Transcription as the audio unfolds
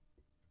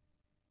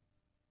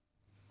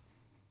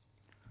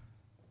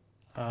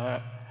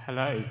Uh,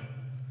 Hello.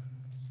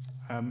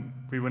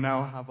 We will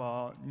now have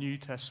our New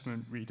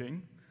Testament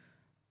reading,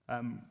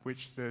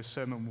 which the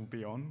sermon will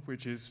be on,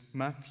 which is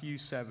Matthew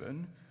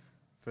 7,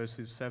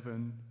 verses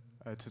 7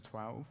 to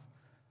 12.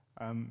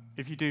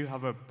 If you do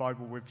have a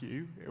Bible with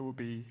you, it will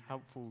be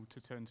helpful to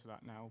turn to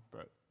that now,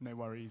 but no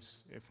worries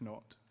if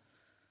not.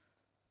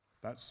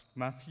 That's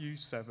Matthew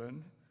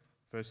 7,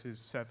 verses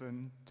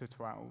 7 to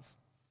 12.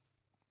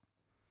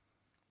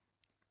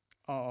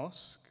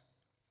 Ask,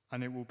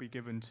 and it will be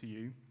given to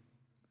you.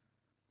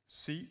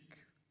 Seek,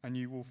 and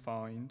you will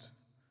find.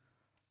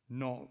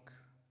 Knock,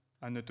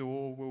 and the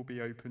door will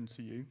be opened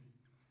to you.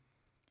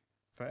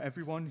 For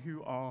everyone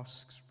who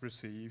asks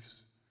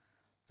receives,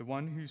 the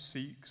one who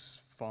seeks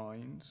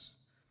finds,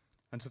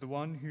 and to the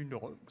one who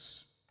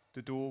knocks,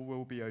 the door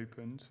will be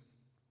opened.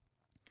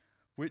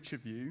 Which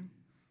of you,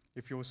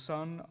 if your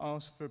son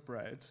asks for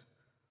bread,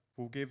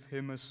 will give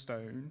him a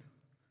stone?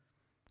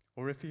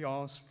 Or if he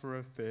asks for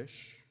a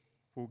fish,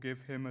 will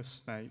give him a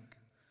snake?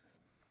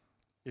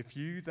 If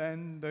you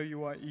then, though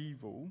you are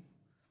evil,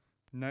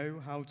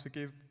 know how to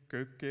give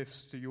good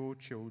gifts to your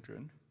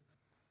children,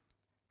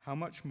 how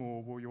much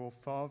more will your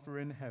Father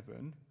in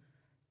heaven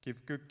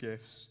give good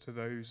gifts to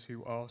those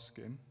who ask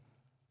him?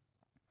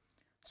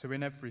 So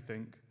in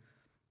everything,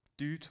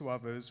 do to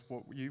others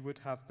what you would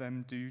have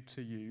them do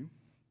to you,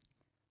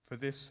 for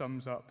this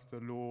sums up the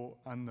law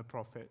and the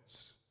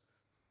prophets.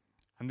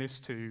 And this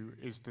too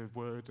is the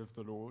word of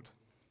the Lord.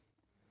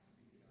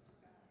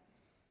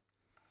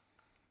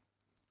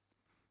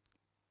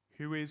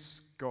 Who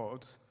is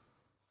God?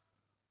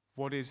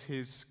 What is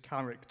his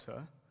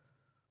character?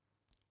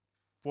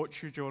 What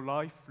should your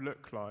life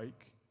look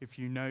like if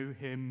you know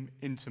him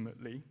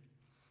intimately?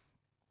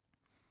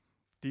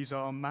 These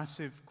are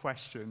massive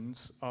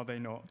questions, are they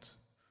not?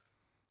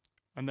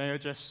 And they are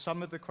just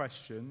some of the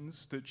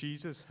questions that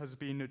Jesus has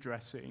been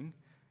addressing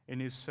in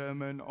his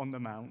Sermon on the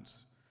Mount,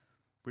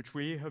 which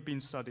we have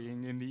been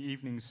studying in the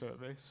evening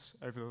service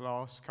over the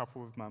last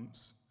couple of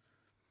months.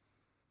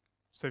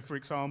 So, for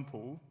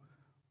example,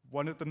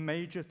 one of the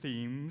major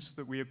themes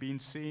that we have been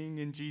seeing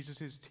in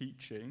Jesus'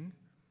 teaching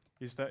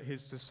is that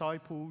his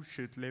disciples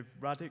should live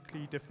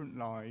radically different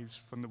lives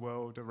from the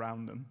world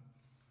around them.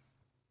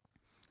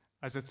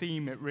 As a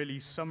theme, it really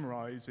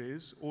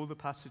summarizes all the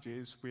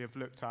passages we have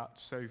looked at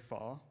so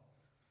far.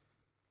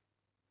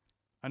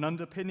 And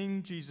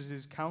underpinning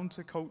Jesus'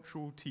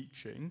 countercultural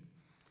teaching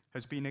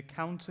has been a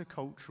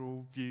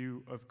countercultural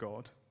view of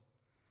God,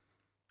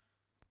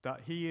 that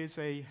he is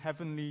a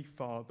heavenly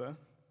Father.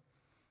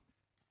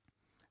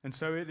 And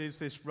so it is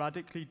this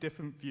radically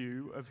different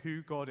view of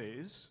who God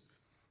is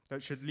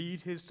that should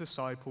lead his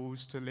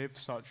disciples to live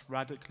such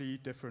radically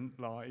different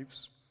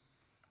lives.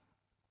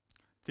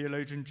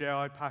 Theologian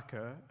J.I.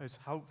 Packer has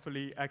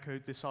helpfully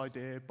echoed this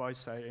idea by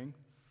saying,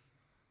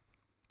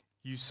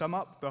 "You sum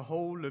up the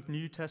whole of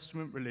New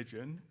Testament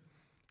religion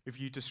if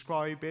you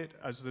describe it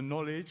as the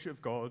knowledge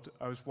of God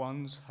as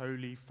one's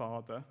holy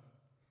Father.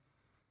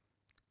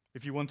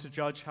 If you want to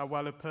judge how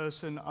well a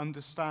person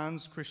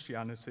understands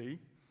Christianity,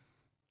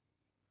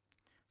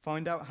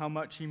 find out how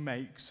much he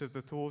makes of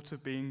the thought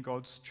of being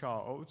God's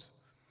child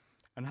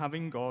and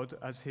having God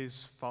as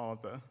his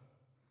Father.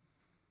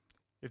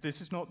 If this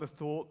is not the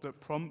thought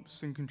that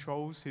prompts and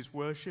controls his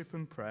worship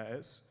and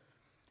prayers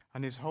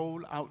and his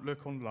whole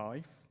outlook on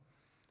life,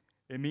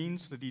 it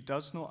means that he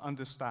does not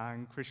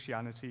understand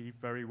Christianity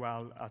very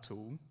well at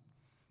all.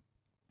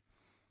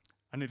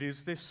 And it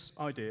is this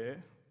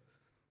idea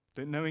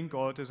that knowing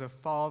God as a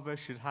Father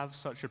should have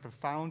such a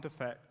profound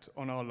effect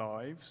on our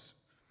lives,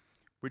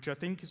 which I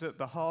think is at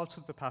the heart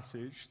of the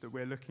passage that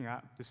we're looking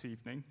at this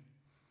evening.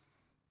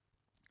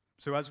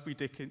 So as we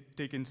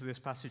dig into this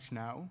passage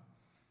now,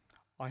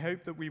 I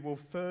hope that we will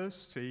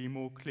first see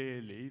more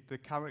clearly the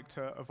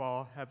character of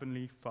our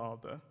Heavenly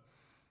Father.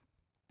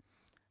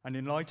 And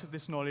in light of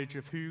this knowledge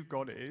of who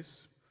God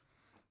is,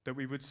 that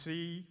we would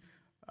see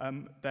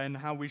then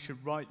how we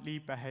should rightly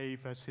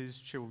behave as his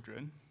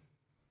children.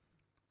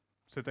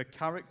 So the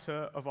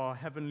character of our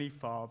Heavenly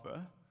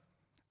Father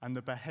and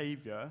the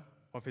behavior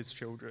of his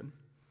children.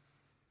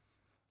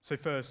 So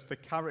first, the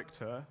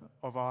character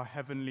of our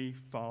Heavenly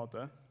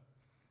Father.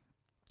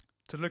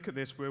 To look at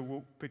this,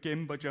 we'll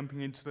begin by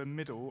jumping into the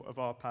middle of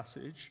our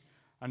passage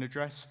and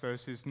address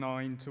verses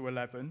 9 to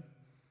 11.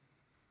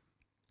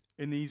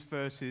 In these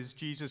verses,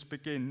 Jesus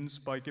begins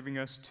by giving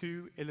us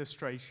two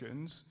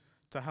illustrations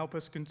to help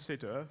us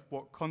consider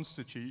what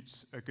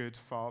constitutes a good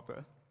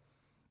father.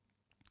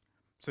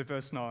 So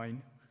verse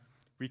 9,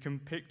 we can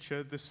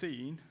picture the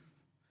scene.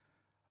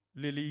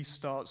 Lily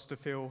starts to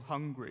feel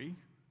hungry,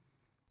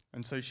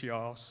 and so she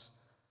asks,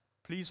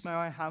 "Please, may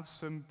I have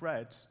some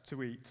bread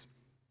to eat?"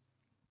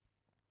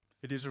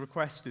 It is a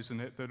request, isn't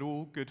it, that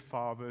all good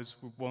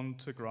fathers would want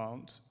to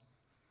grant.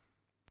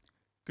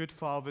 Good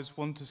fathers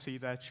want to see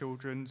their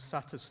children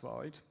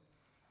satisfied.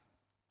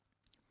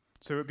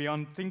 So it would be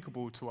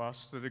unthinkable to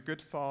us that a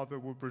good father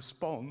would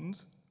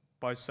respond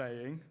by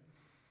saying,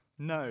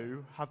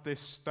 "No, have this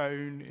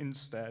stone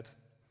instead."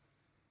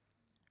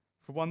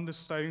 For one, the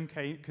stone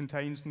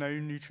contains no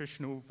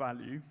nutritional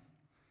value.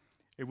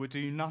 it would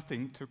do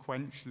nothing to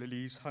quench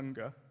Lily's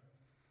hunger.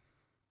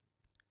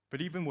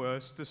 But even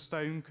worse, the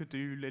stone could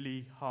do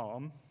Lily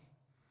harm.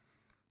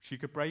 She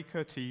could break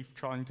her teeth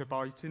trying to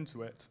bite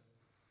into it.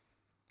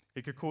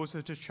 It could cause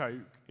her to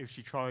choke if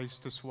she tries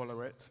to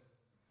swallow it.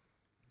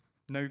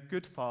 No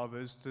good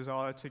fathers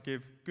desire to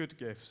give good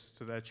gifts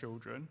to their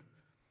children,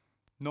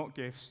 not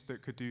gifts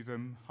that could do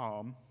them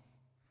harm.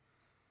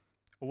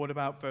 Or what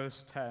about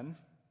verse 10?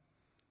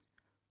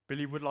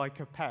 Billy would like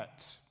a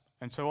pet,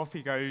 and so off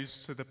he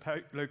goes to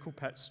the local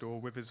pet store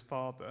with his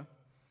father.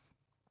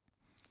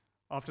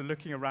 After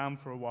looking around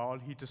for a while,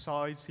 he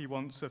decides he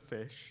wants a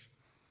fish,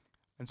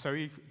 and so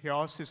he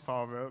asks his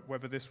father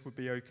whether this would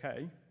be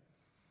okay.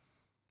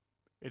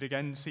 It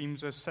again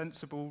seems a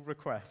sensible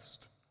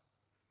request.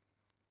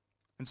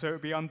 And so it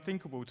would be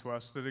unthinkable to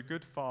us that a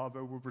good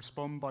father would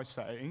respond by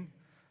saying,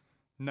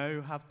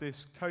 "No, have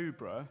this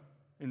cobra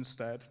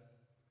instead."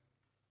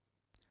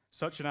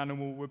 Such an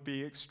animal would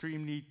be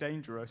extremely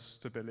dangerous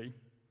to Billy.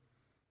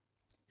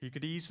 He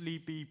could easily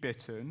be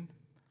bitten,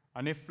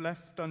 and if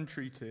left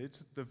untreated,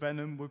 the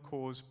venom would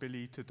cause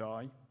Billy to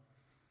die.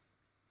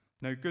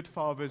 No, good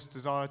fathers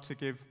desire to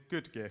give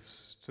good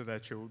gifts to their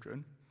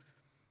children,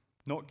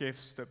 not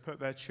gifts that put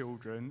their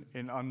children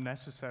in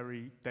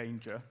unnecessary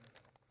danger.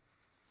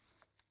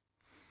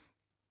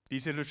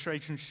 These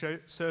illustrations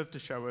serve to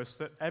show us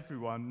that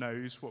everyone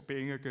knows what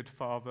being a good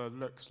father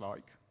looks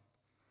like.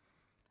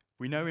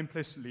 We know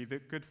implicitly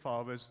that good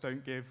fathers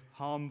don't give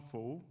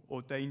harmful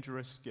or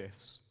dangerous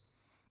gifts.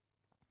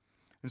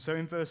 And so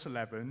in verse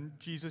 11,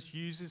 Jesus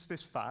uses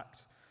this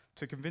fact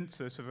to convince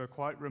us of a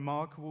quite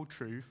remarkable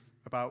truth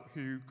about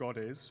who God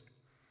is.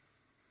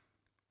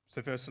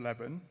 So verse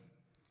 11,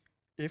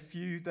 "If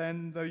you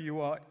then, though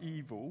you are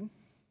evil,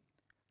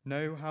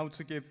 know how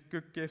to give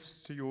good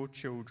gifts to your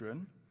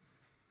children,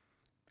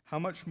 how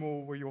much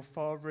more will your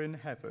Father in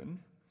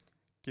heaven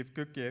give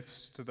good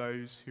gifts to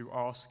those who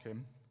ask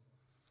him?"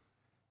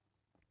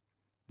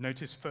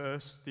 Notice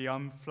first the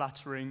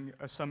unflattering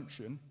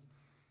assumption.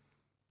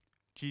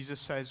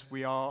 Jesus says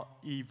we are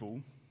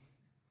evil.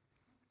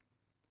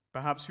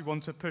 Perhaps we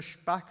want to push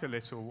back a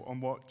little on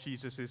what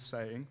Jesus is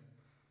saying.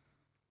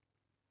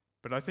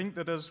 But I think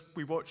that as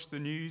we watch the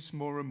news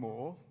more and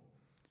more,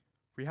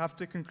 we have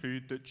to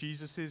conclude that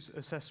Jesus'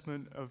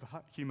 assessment of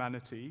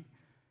humanity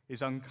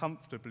is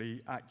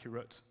uncomfortably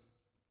accurate.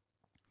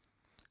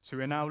 So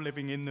we're now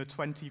living in the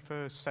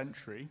 21st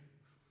century,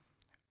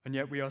 and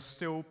yet we are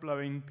still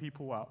blowing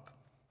people up.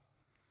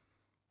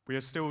 We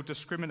are still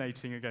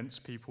discriminating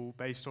against people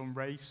based on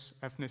race,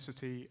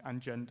 ethnicity,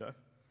 and gender.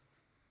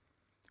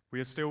 We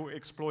are still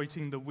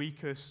exploiting the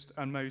weakest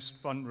and most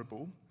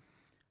vulnerable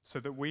so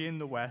that we in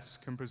the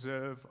West can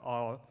preserve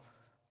our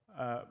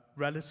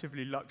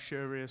relatively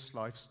luxurious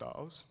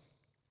lifestyles.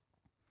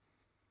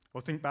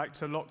 Or think back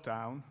to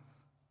lockdown.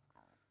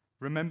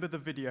 Remember the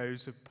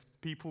videos of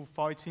people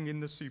fighting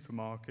in the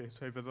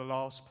supermarket over the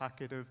last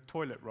packet of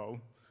toilet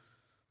roll.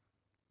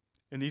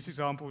 In these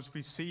examples,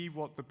 we see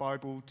what the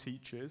Bible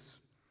teaches,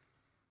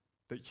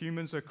 that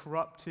humans are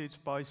corrupted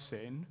by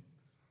sin,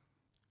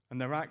 and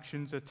their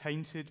actions are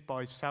tainted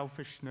by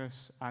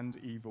selfishness and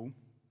evil.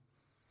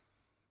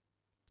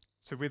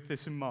 So with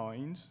this in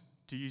mind,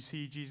 do you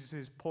see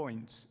Jesus'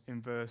 point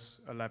in verse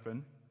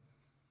 11?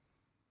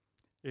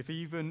 If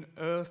even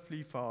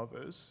earthly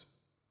fathers,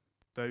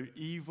 though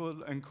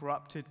evil and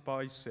corrupted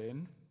by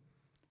sin,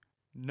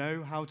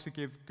 know how to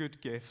give good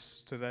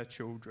gifts to their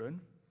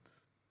children,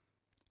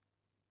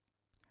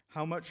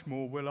 how much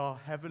more will our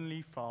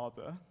Heavenly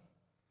Father,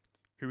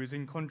 who is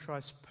in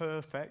contrast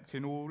perfect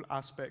in all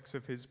aspects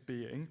of his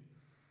being,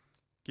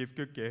 give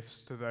good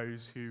gifts to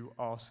those who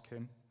ask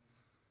him?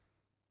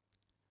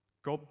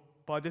 God,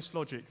 by this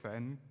logic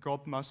then,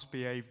 God must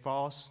be a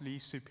vastly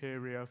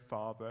superior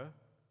Father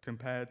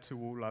compared to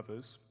all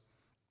others.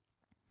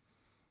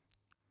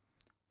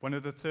 One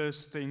of the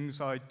first things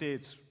I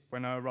did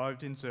when I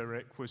arrived in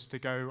Zurich was to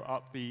go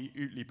up the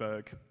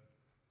Uetliberg.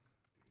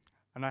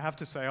 And I have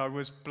to say, I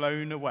was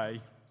blown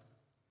away.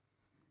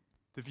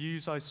 The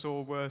views I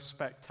saw were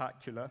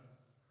spectacular.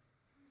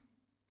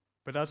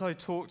 But as I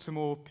talked to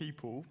more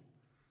people,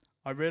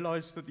 I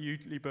realized that the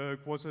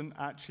Uetliberg wasn't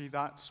actually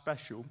that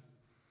special,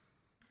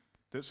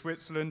 that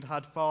Switzerland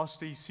had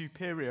vastly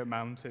superior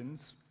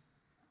mountains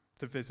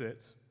to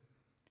visit,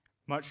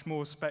 much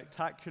more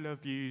spectacular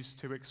views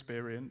to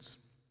experience.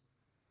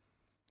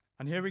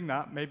 And hearing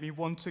that made me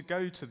want to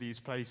go to these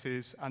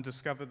places and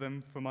discover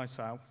them for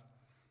myself.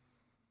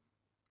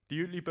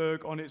 The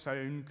Uetliberg on its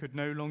own could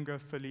no longer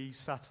fully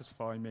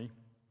satisfy me.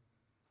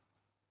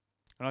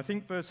 And I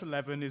think verse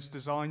 11 is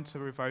designed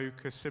to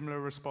evoke a similar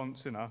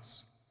response in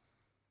us.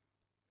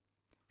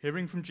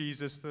 Hearing from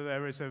Jesus that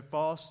there is a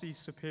vastly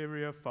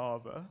superior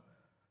Father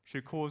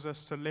should cause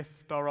us to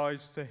lift our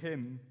eyes to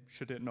him,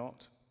 should it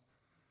not?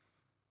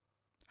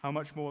 How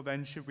much more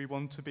then should we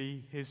want to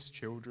be his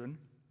children,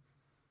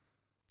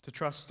 to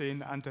trust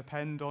in and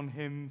depend on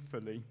him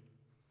fully,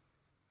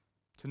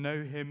 to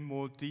know him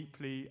more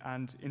deeply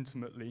and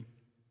intimately?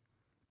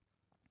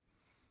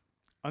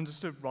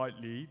 Understood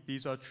rightly,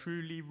 these are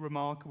truly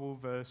remarkable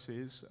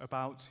verses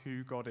about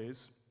who God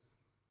is.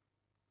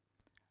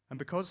 And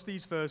because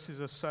these verses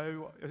are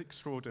so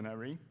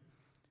extraordinary,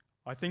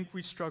 I think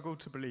we struggle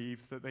to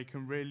believe that they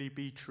can really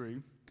be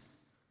true.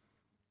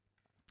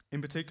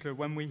 In particular,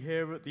 when we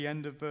hear at the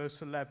end of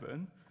verse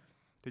 11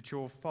 that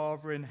your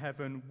Father in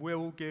heaven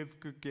will give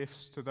good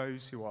gifts to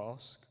those who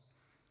ask,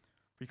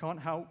 we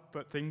can't help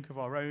but think of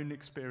our own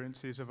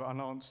experiences of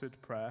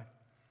unanswered prayer.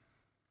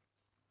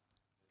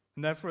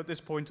 And therefore, at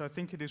this point, I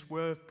think it is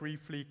worth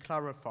briefly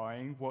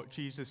clarifying what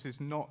Jesus is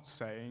not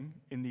saying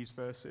in these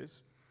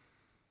verses.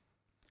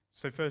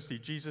 So firstly,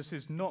 Jesus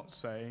is not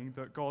saying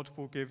that God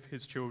will give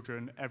his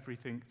children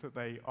everything that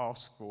they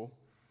ask for.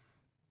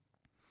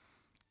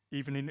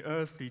 Even in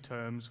earthly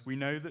terms, we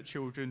know that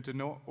children do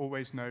not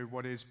always know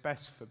what is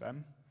best for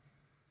them,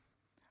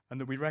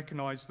 and that we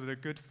recognize that a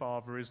good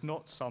father is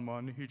not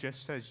someone who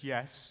just says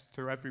yes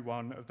to every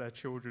one of their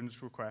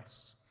children's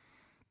requests.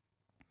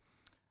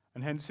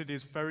 And hence it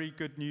is very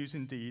good news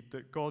indeed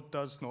that God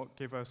does not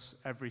give us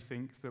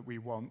everything that we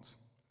want.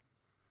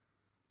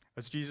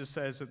 As Jesus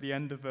says at the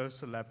end of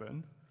verse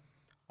 11,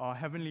 our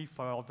Heavenly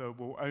Father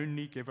will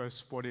only give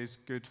us what is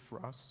good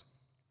for us.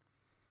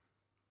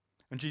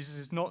 And Jesus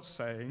is not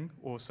saying,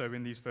 also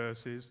in these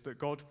verses, that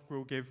God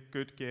will give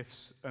good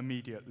gifts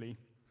immediately.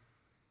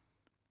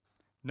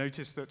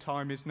 Notice that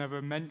time is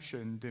never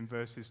mentioned in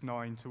verses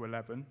 9 to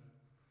 11.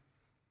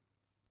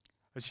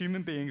 As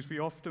human beings, we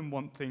often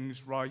want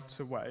things right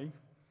away,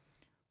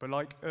 but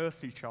like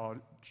earthly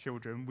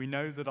children, we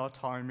know that our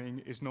timing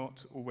is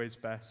not always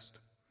best.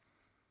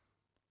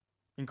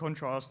 In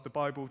contrast, the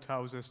Bible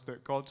tells us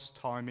that God's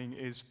timing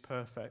is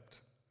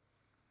perfect.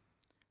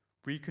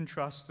 We can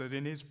trust that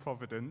in his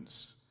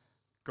providence,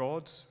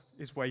 God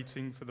is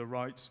waiting for the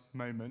right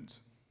moment.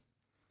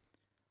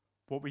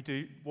 What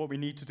we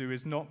need to do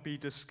is not be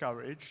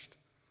discouraged,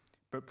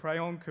 but pray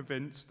on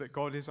convinced that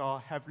God is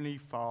our Heavenly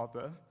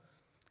Father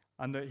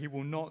and that he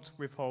will not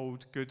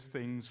withhold good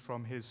things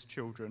from his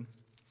children.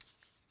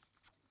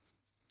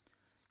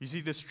 You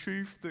see, this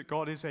truth that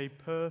God is a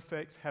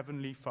perfect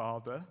Heavenly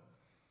Father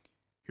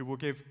who will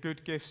give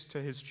good gifts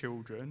to his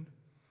children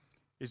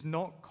is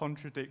not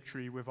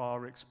contradictory with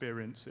our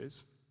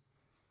experiences.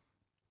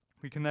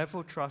 We can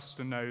therefore trust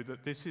and know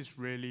that this is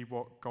really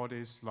what God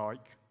is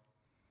like.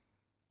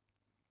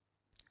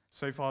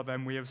 So far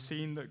then, we have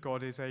seen that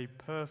God is a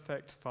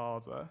perfect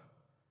Father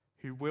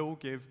who will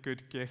give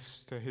good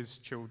gifts to his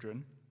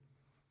children.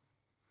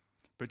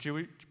 But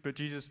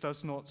Jesus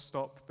does not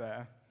stop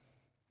there,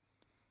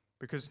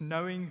 because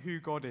knowing who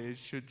God is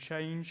should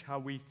change how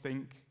we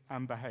think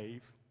and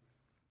behave.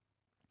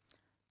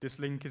 This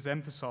link is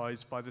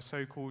emphasized by the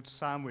so-called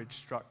sandwich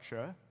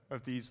structure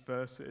of these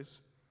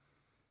verses.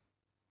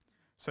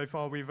 So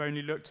far, we've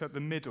only looked at the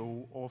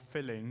middle or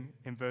filling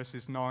in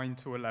verses 9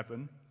 to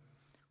 11,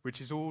 which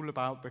is all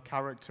about the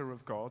character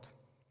of God.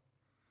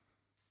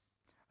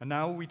 And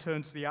now we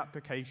turn to the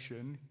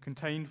application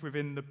contained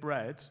within the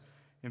bread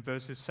in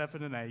verses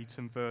 7 and 8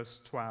 and verse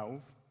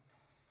 12.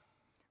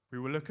 We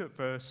will look at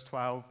verse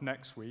 12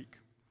 next week.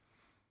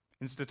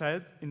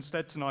 Instead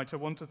tonight, I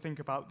want to think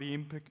about the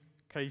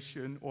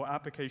implication or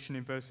application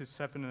in verses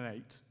 7 and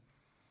 8.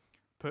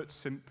 Put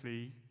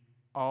simply,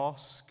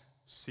 ask,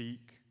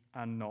 seek,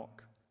 and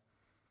knock.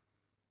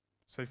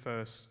 So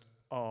first,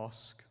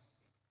 ask.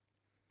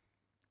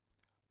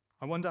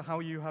 I wonder how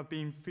you have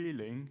been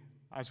feeling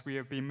as we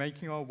have been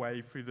making our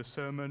way through the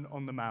Sermon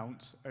on the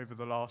Mount over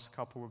the last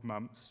couple of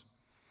months.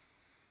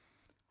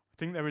 I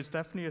think there is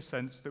definitely a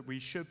sense that we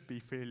should be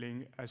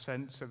feeling a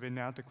sense of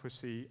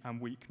inadequacy and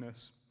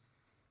weakness.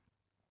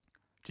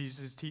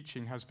 Jesus'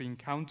 teaching has been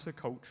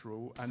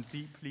countercultural and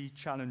deeply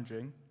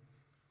challenging.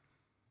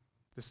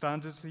 The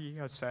standards he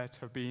has set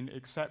have been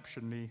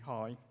exceptionally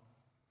high.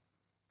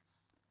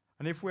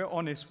 And if we're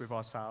honest with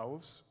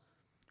ourselves,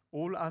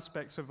 all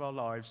aspects of our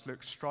lives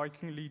look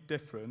strikingly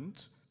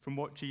different from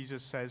what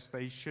Jesus says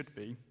they should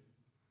be.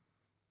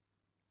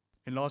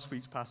 In last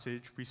week's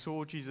passage, we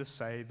saw Jesus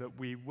say that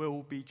we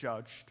will be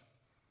judged.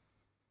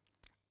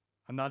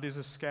 And that is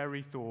a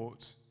scary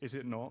thought, is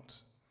it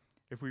not,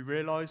 if we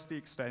realize the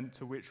extent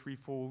to which we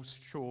fall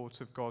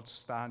short of God's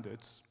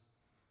standards.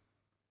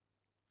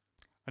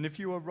 And if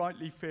you are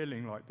rightly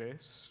feeling like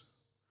this,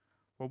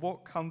 well,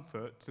 what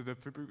comfort do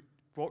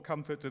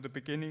the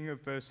beginning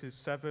of verses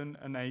 7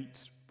 and 8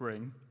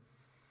 bring?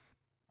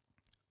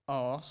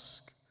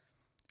 Ask,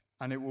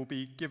 and it will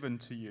be given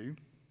to you.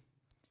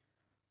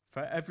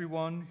 For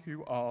everyone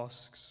who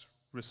asks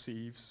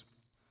receives.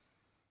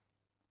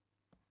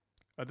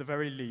 At the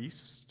very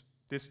least,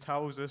 this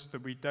tells us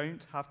that we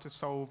don't have to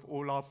solve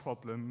all our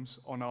problems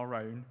on our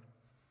own.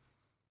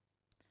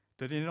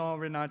 That in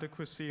our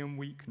inadequacy and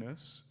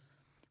weakness,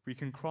 we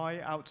can cry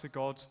out to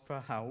God for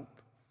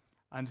help,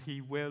 and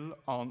he will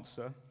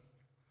answer.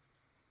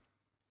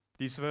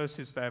 These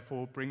verses,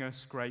 therefore, bring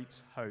us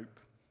great hope.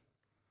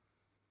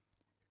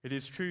 It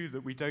is true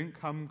that we don't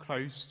come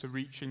close to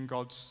reaching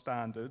God's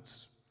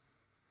standards,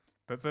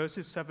 but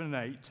verses 7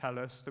 and 8 tell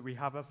us that we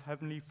have a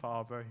Heavenly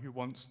Father who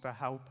wants to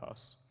help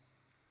us.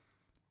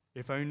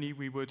 if only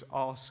we would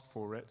ask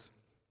for it.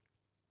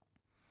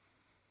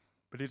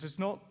 But it is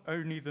not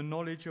only the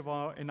knowledge of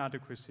our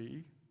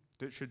inadequacy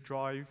that should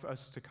drive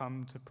us to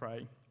come to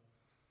pray.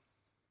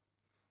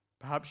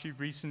 Perhaps you've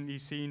recently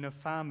seen a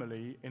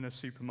family in a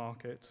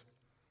supermarket.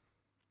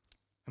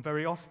 And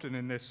very often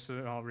in this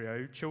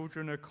scenario,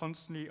 children are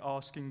constantly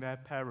asking their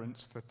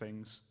parents for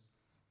things.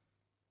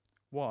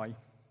 Why?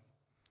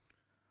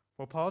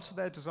 Well, part of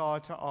their desire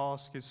to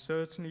ask is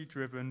certainly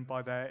driven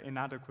by their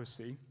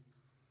inadequacy.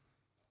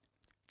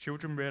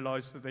 Children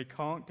realize that they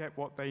can't get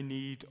what they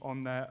need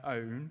on their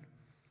own,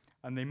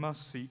 and they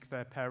must seek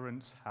their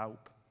parents'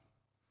 help.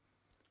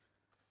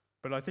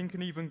 But I think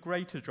an even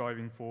greater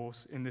driving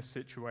force in this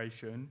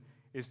situation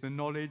is the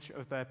knowledge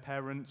of their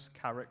parents'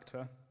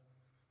 character.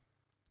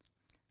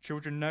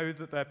 Children know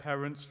that their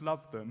parents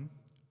love them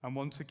and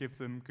want to give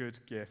them good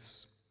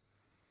gifts.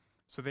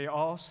 So they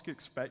ask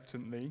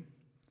expectantly,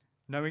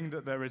 knowing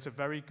that there is a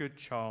very good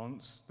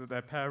chance that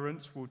their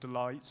parents will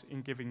delight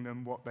in giving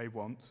them what they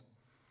want.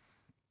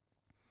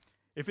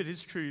 If it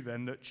is true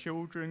then that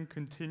children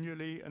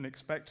continually and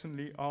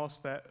expectantly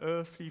ask their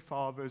earthly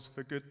fathers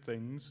for good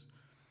things,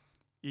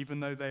 even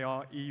though they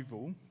are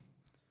evil,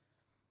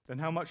 then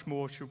how much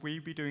more should we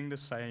be doing the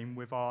same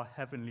with our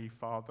Heavenly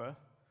Father,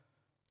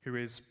 who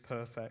is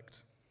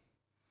perfect?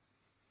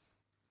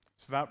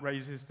 So that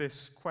raises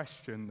this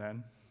question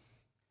then.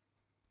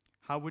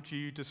 How would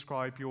you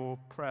describe your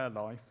prayer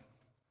life?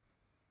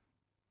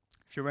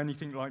 If you're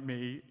anything like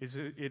me,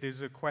 it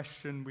is a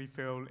question we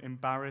feel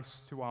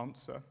embarrassed to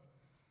answer.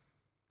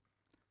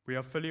 We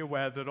are fully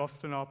aware that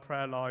often our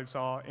prayer lives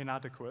are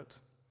inadequate,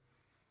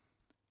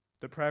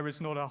 that prayer is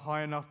not a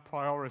high enough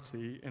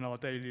priority in our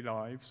daily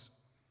lives.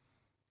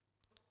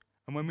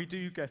 And when we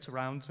do get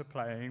around to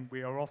praying,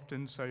 we are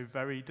often so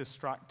very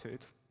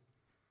distracted.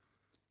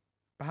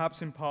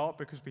 Perhaps in part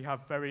because we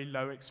have very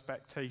low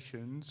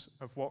expectations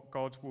of what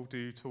God will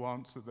do to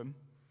answer them.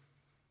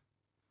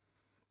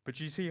 But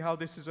you see how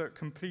this is at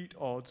complete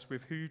odds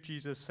with who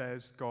Jesus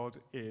says God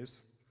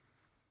is.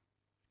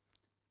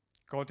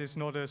 God is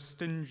not a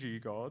stingy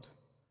God,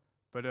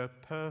 but a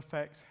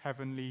perfect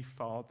heavenly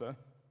Father.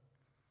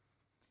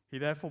 He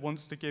therefore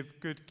wants to give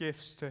good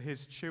gifts to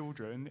his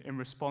children in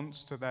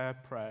response to their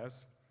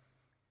prayers.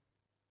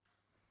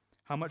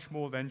 How much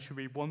more then should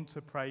we want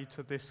to pray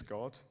to this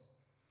God,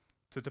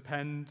 to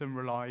depend and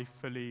rely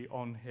fully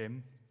on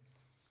him?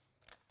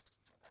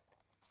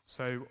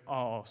 So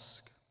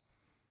ask,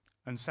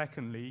 and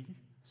secondly,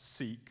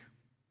 seek.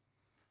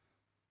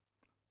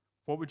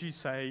 What would you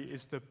say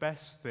is the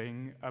best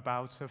thing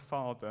about a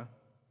father?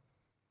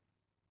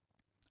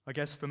 I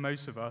guess for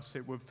most of us,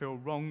 it would feel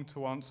wrong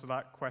to answer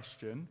that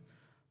question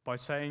by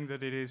saying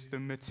that it is the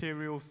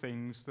material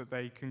things that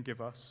they can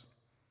give us.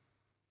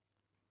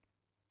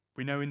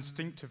 We know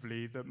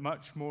instinctively that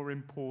much more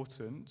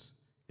important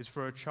is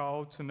for a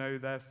child to know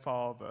their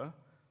father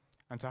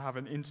and to have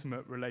an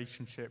intimate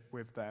relationship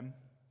with them.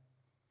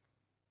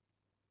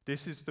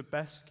 This is the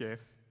best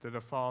gift that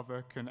a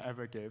father can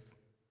ever give.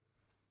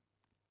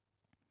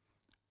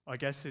 I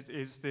guess it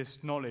is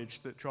this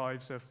knowledge that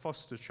drives a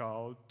foster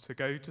child to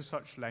go to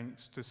such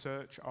lengths to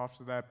search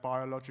after their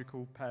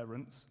biological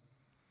parents.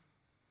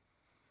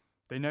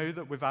 They know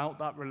that without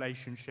that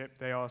relationship,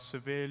 they are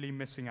severely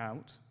missing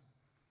out.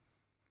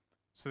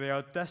 So they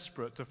are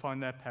desperate to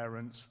find their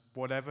parents,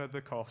 whatever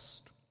the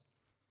cost.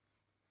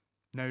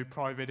 No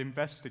private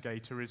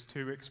investigator is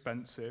too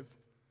expensive.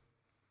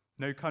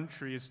 No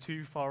country is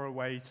too far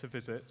away to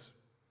visit.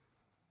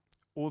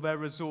 All their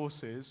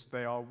resources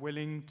they are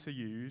willing to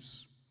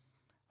use,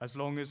 as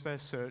long as their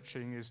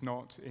searching is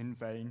not in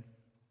vain.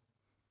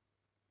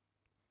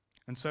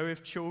 And so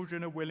if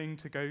children are willing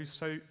to go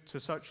to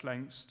such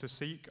lengths to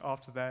seek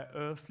after their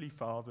earthly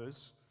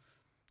fathers,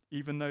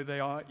 even though they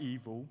are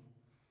evil,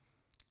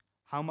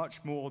 how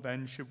much more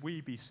then should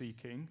we be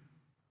seeking,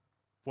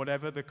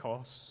 whatever the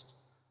cost,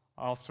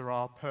 after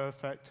our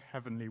perfect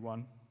heavenly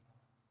one?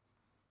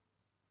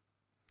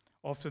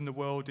 Often the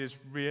world is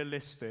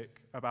realistic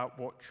about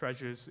what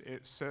treasures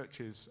it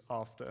searches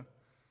after.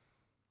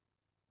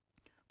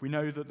 We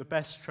know that the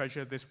best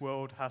treasure this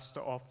world has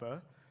to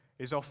offer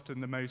is often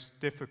the most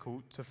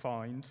difficult to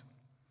find.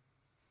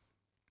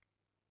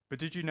 But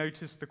did you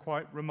notice the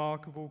quite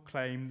remarkable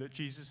claim that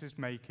Jesus is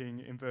making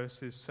in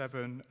verses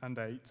 7 and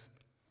 8?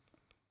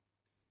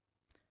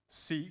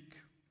 Seek,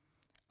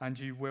 and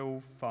you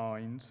will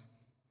find.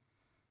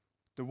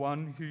 The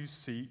one who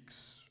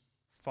seeks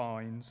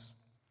finds.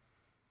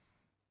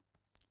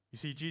 You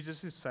see,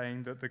 Jesus is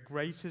saying that the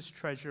greatest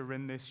treasure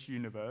in this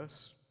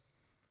universe,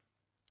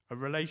 a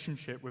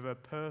relationship with a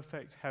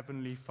perfect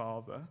heavenly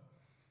Father,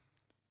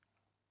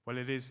 well,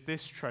 it is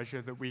this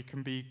treasure that we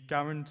can be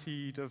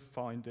guaranteed of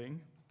finding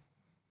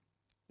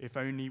if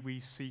only we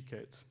seek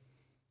it.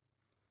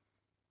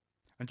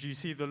 And do you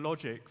see the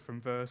logic from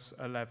verse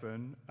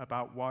 11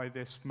 about why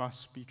this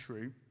must be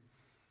true?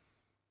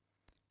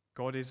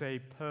 God is a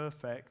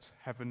perfect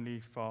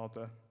heavenly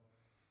Father.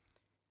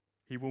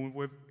 He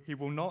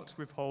will not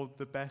withhold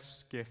the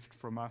best gift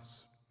from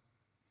us,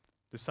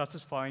 the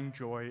satisfying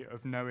joy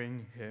of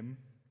knowing him.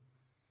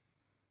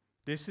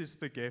 This is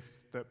the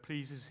gift that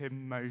pleases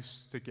him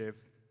most to give.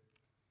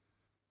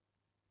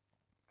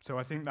 So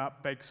I think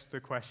that begs the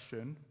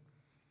question,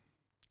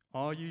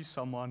 are you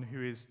someone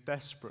who is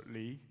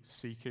desperately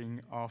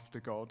seeking after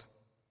God?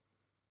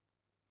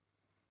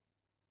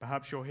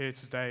 Perhaps you're here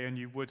today and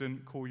you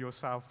wouldn't call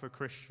yourself a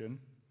Christian.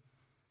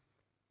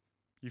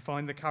 You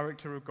find the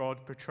character of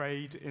God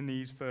portrayed in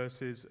these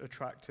verses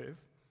attractive,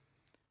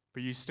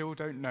 but you still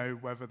don't know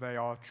whether they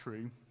are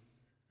true.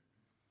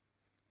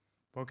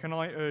 Well, can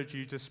I urge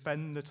you to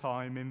spend the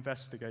time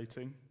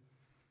investigating?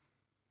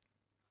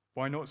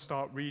 Why not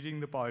start reading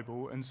the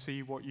Bible and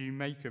see what you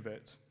make of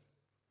it?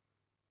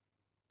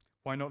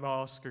 Why not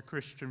ask a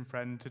Christian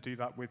friend to do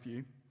that with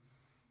you?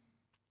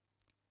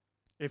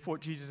 If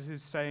what Jesus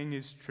is saying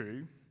is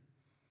true,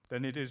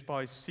 then it is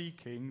by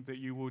seeking that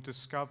you will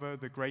discover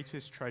the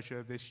greatest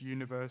treasure this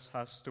universe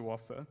has to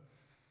offer.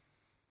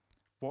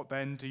 What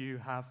then do you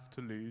have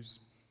to lose?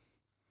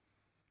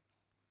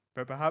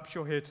 But perhaps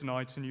you're here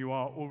tonight and you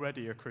are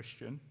already a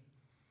Christian.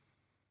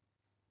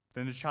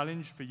 Then the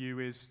challenge for you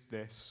is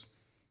this.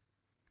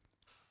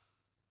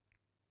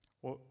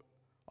 Or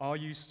are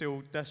you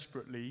still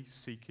desperately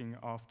seeking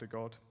after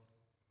God?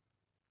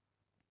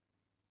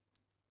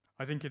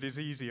 I think it is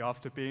easy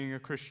after being a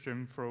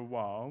Christian for a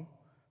while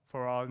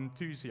for our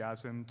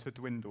enthusiasm to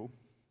dwindle.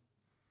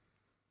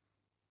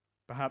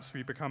 Perhaps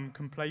we become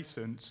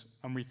complacent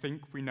and we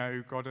think we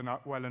know God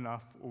well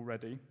enough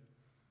already.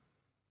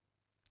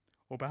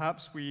 Or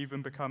perhaps we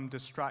even become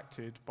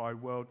distracted by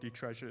worldly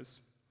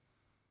treasures.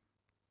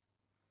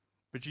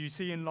 But do you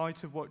see, in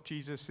light of what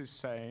Jesus is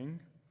saying,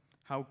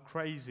 how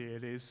crazy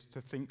it is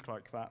to think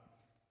like that?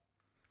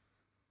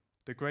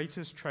 The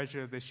greatest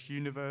treasure this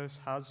universe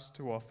has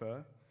to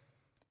offer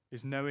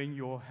is knowing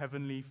your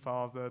heavenly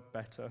Father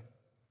better.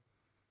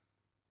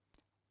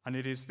 And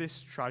it is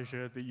this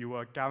treasure that you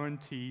are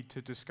guaranteed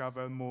to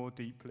discover more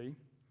deeply,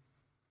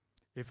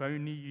 if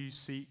only you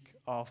seek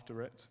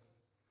after it.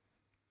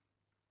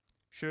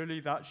 Surely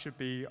that should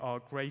be our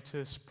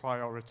greatest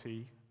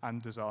priority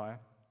and desire.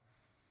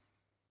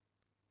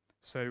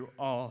 So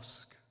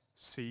ask,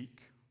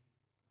 seek,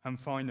 and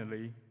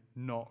finally,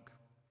 knock.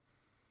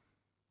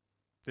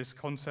 This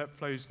concept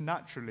flows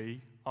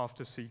naturally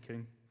after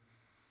seeking.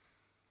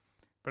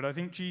 But I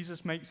think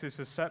Jesus makes this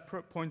a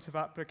separate point of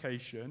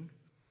application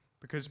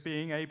because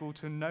being able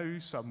to know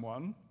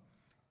someone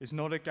is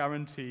not a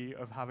guarantee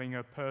of having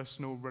a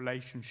personal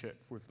relationship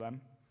with them.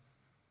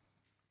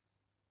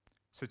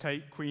 So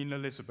take Queen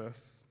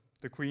Elizabeth,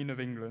 the Queen of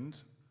England.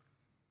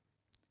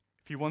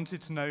 If you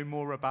wanted to know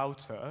more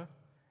about her,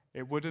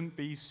 it wouldn't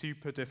be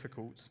super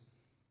difficult.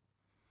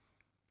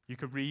 You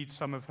could read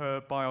some of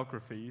her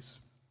biographies.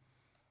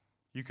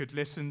 You could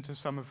listen to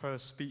some of her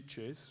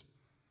speeches.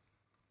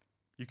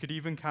 You could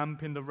even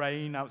camp in the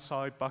rain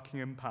outside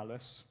Buckingham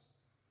Palace.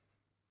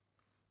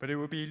 But it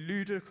would be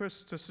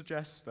ludicrous to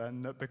suggest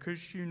then that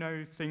because you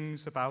know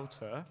things about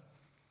her,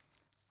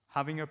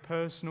 having a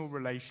personal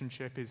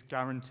relationship is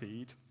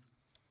guaranteed,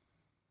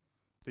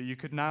 that you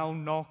could now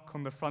knock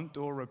on the front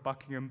door of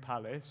Buckingham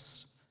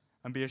Palace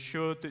and be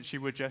assured that she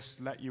would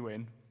just let you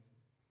in.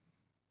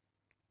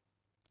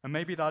 And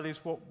maybe that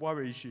is what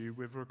worries you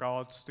with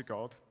regards to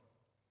God.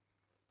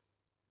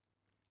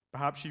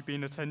 Perhaps you've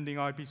been attending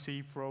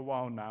IBC for a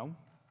while now,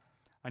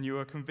 and you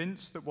are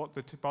convinced that what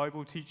the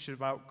Bible teaches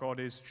about God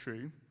is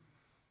true,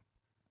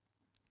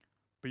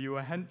 but you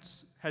are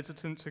hence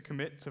hesitant to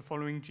commit to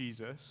following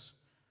Jesus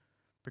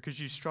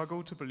because you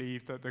struggle to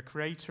believe that the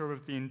creator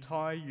of the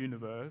entire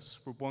universe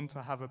would want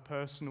to have a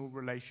personal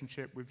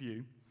relationship with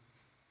you,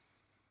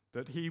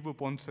 that he would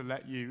want to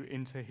let you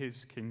into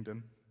his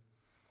kingdom.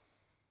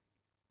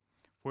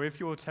 For if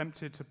you're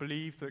tempted to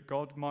believe that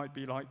God might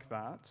be like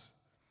that,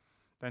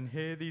 then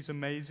hear these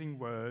amazing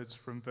words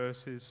from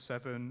verses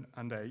 7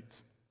 and 8.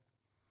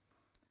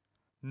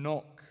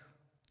 Knock,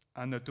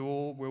 and the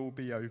door will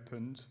be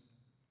opened.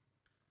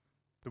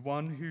 The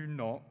one who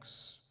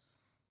knocks,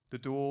 the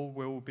door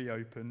will be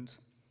opened.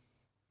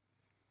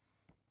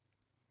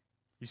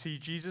 You see,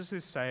 Jesus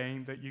is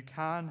saying that you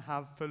can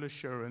have full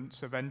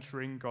assurance of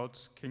entering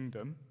God's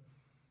kingdom,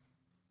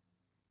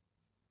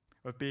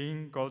 of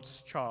being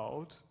God's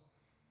child,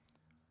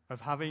 of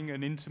having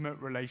an intimate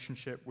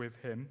relationship with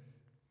him.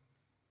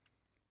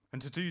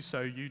 And to do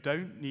so, you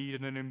don't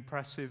need an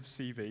impressive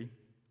CV.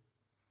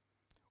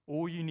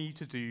 All you need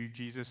to do,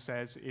 Jesus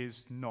says,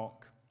 is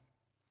knock.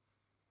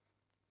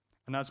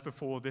 And as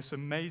before, this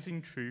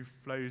amazing truth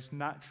flows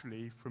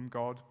naturally from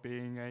God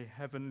being a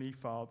heavenly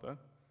Father.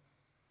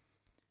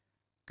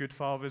 Good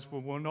fathers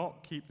will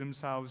not keep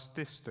themselves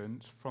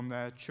distant from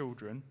their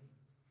children.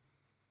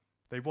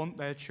 They want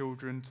their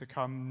children to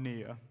come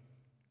near.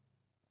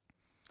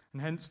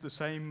 And hence the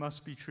same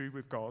must be true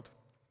with God.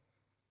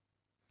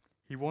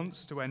 He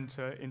wants to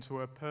enter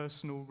into a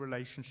personal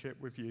relationship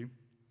with you.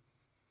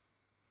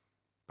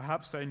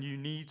 Perhaps then you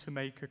need to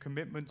make a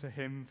commitment to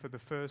him for the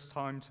first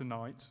time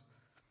tonight,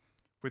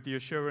 with the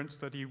assurance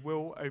that he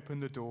will open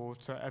the door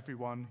to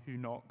everyone who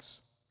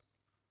knocks.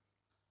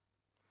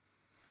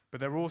 But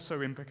there are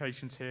also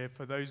implications here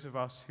for those of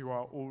us who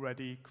are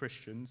already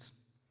Christians.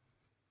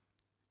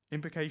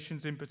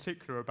 Implications in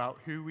particular about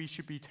who we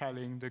should be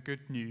telling the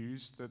good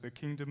news that the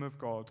kingdom of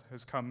God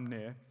has come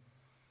near.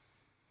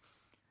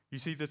 You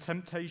see, the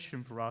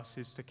temptation for us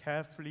is to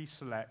carefully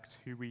select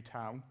who we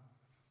tell,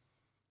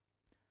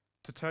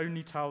 to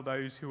only tell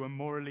those who are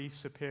morally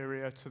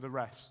superior to the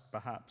rest,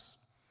 perhaps.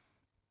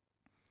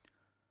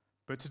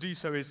 But to do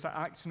so is to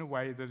act in a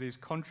way that is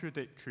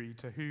contradictory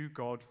to who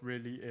God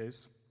really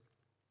is.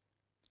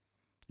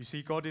 You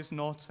see, God is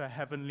not a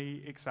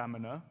heavenly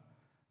examiner,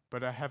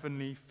 but a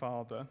heavenly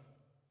Father.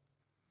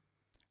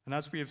 And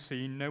as we have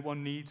seen, no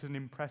one needs an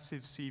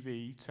impressive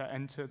CV to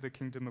enter the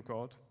kingdom of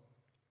God.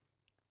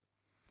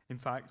 In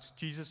fact,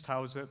 Jesus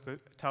tells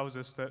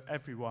us that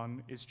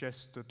everyone is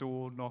just a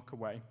door knock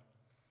away.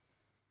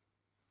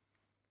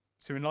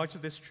 So in light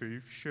of this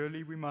truth,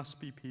 surely we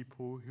must be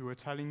people who are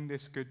telling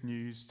this good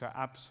news to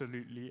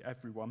absolutely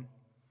everyone.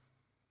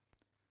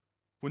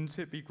 Wouldn't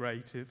it be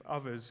great if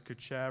others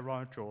could share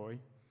our joy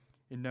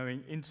in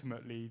knowing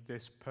intimately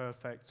this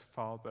perfect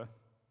Father?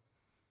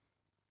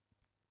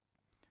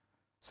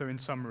 So in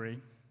summary,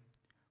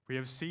 we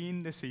have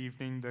seen this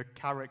evening the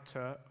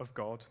character of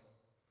God.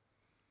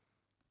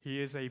 He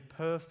is a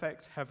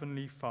perfect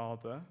heavenly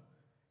Father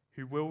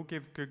who will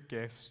give good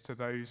gifts to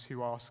those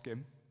who ask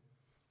him.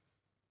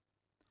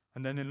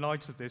 And then in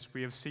light of this,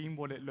 we have seen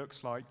what it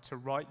looks like to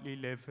rightly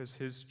live as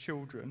his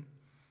children,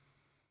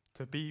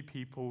 to be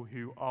people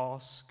who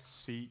ask,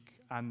 seek,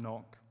 and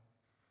knock.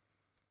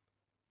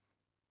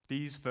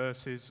 These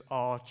verses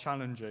are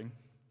challenging.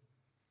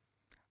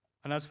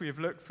 And as we have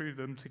looked through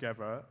them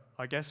together,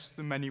 I guess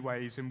the many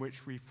ways in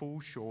which we fall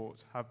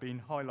short have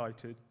been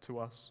highlighted to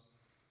us.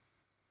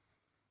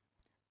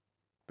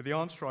 But the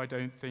answer, I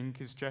don't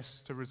think, is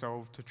just to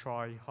resolve to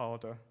try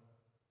harder.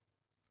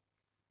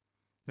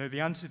 No,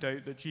 the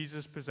antidote that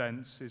Jesus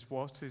presents is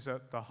what is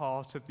at the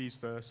heart of these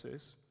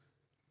verses,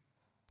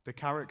 the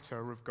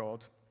character of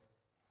God.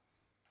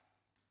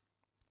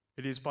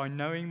 It is by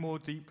knowing more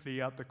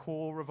deeply at the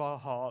core of our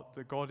heart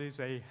that God is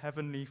a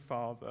heavenly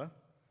Father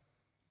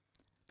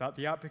that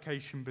the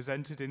application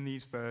presented in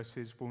these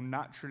verses will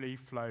naturally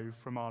flow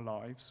from our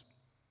lives.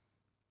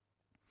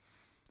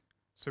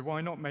 So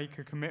why not make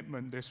a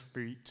commitment this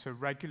week to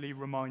regularly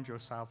remind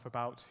yourself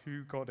about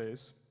who God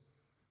is?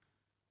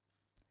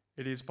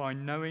 It is by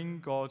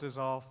knowing God as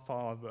our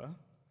Father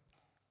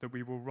that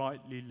we will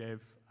rightly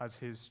live as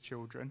his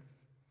children.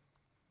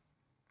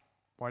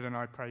 Why don't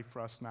I pray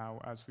for us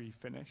now as we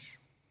finish?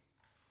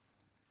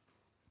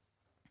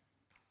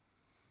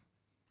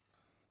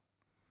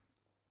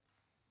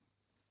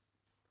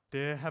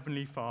 Dear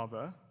Heavenly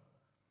Father,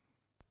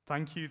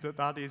 thank you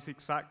that is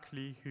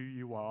exactly who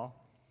you are.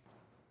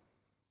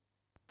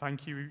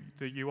 Thank you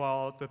that you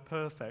are the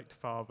perfect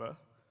Father,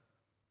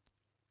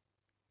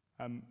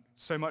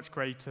 so much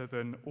greater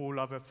than all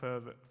other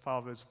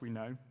fathers we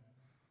know.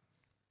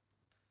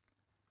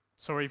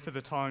 Sorry for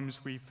the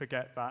times we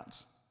forget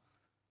that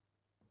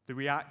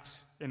we act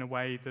in a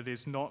way that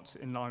is not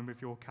in line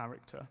with your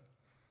character.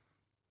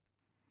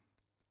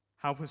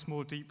 Help us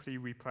more deeply,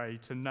 we pray,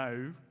 to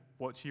know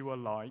what you are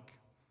like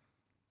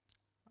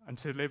and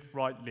to live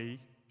rightly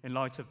in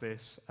light of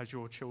this as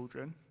your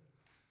children.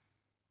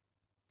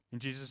 In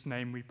Jesus'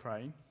 name we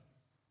pray.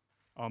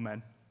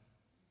 Amen.